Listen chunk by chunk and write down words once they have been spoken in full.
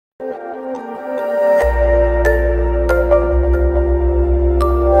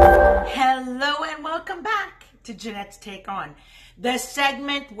Hello and welcome back to Janette's Take On, the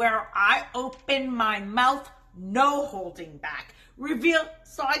segment where I open my mouth, no holding back, reveal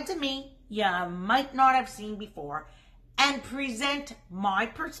sides of me you might not have seen before, and present my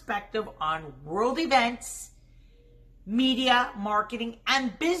perspective on world events, media, marketing,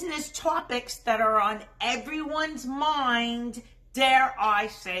 and business topics that are on everyone's mind, dare I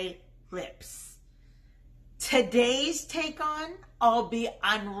say, lips. Today's take on, I'll be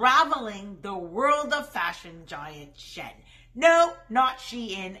unraveling the world of fashion giant Shein. No, not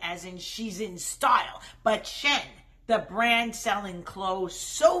Shein as in she's in style, but Shein, the brand selling clothes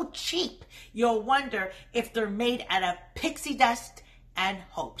so cheap you'll wonder if they're made out of pixie dust and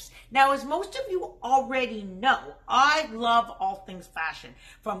hopes. Now, as most of you already know, I love all things fashion,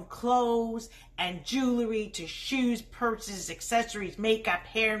 from clothes and jewelry to shoes, purses, accessories, makeup,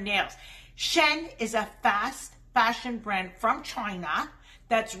 hair, nails. Shein is a fast fashion brand from China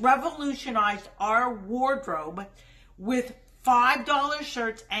that's revolutionized our wardrobe with $5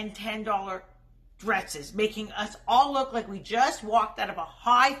 shirts and $10 dresses, making us all look like we just walked out of a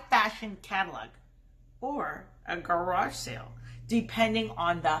high fashion catalog or a garage sale, depending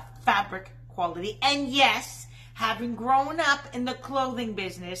on the fabric quality. And yes, having grown up in the clothing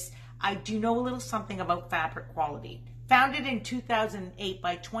business, I do know a little something about fabric quality. Founded in 2008,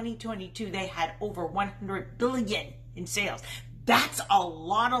 by 2022, they had over 100 billion in sales. That's a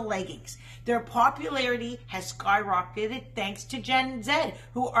lot of leggings. Their popularity has skyrocketed thanks to Gen Z,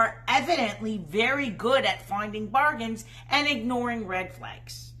 who are evidently very good at finding bargains and ignoring red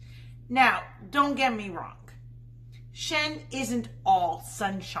flags. Now, don't get me wrong. Shein isn't all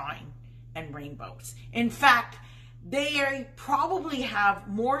sunshine and rainbows. In fact, they probably have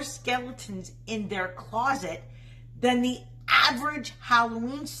more skeletons in their closet than the average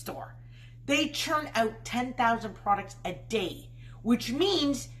Halloween store. They churn out 10,000 products a day, which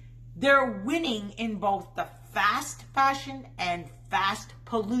means they're winning in both the fast fashion and fast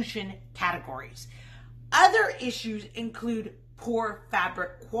pollution categories. Other issues include poor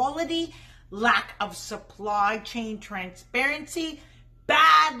fabric quality, lack of supply chain transparency,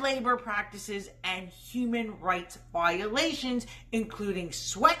 bad labor practices, and human rights violations, including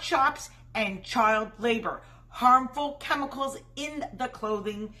sweatshops and child labor, harmful chemicals in the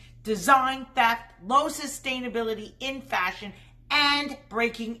clothing, design theft, low sustainability in fashion, and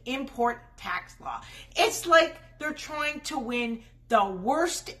breaking import tax law. It's like they're trying to win the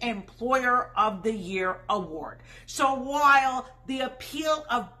Worst Employer of the Year award. So while the appeal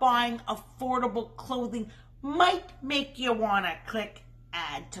of buying affordable clothing might make you want to click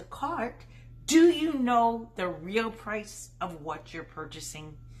add to cart, do you know the real price of what you're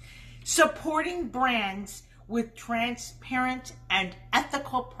purchasing? Supporting brands with transparent and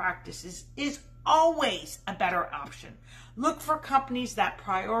ethical practices is always a better option. Look for companies that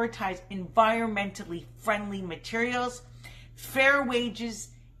prioritize environmentally friendly materials, fair wages,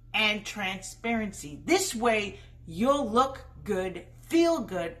 and transparency. This way, you'll look good, feel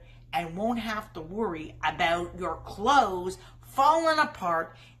good, and won't have to worry about your clothes falling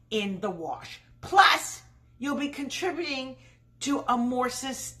apart in the wash. Plus, you'll be contributing to a more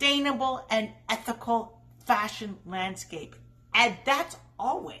sustainable and ethical fashion landscape. And that's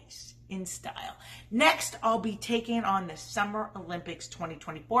always in style. Next, I'll be taking on the Summer Olympics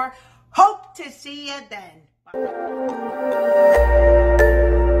 2024. Hope to see you then. Bye.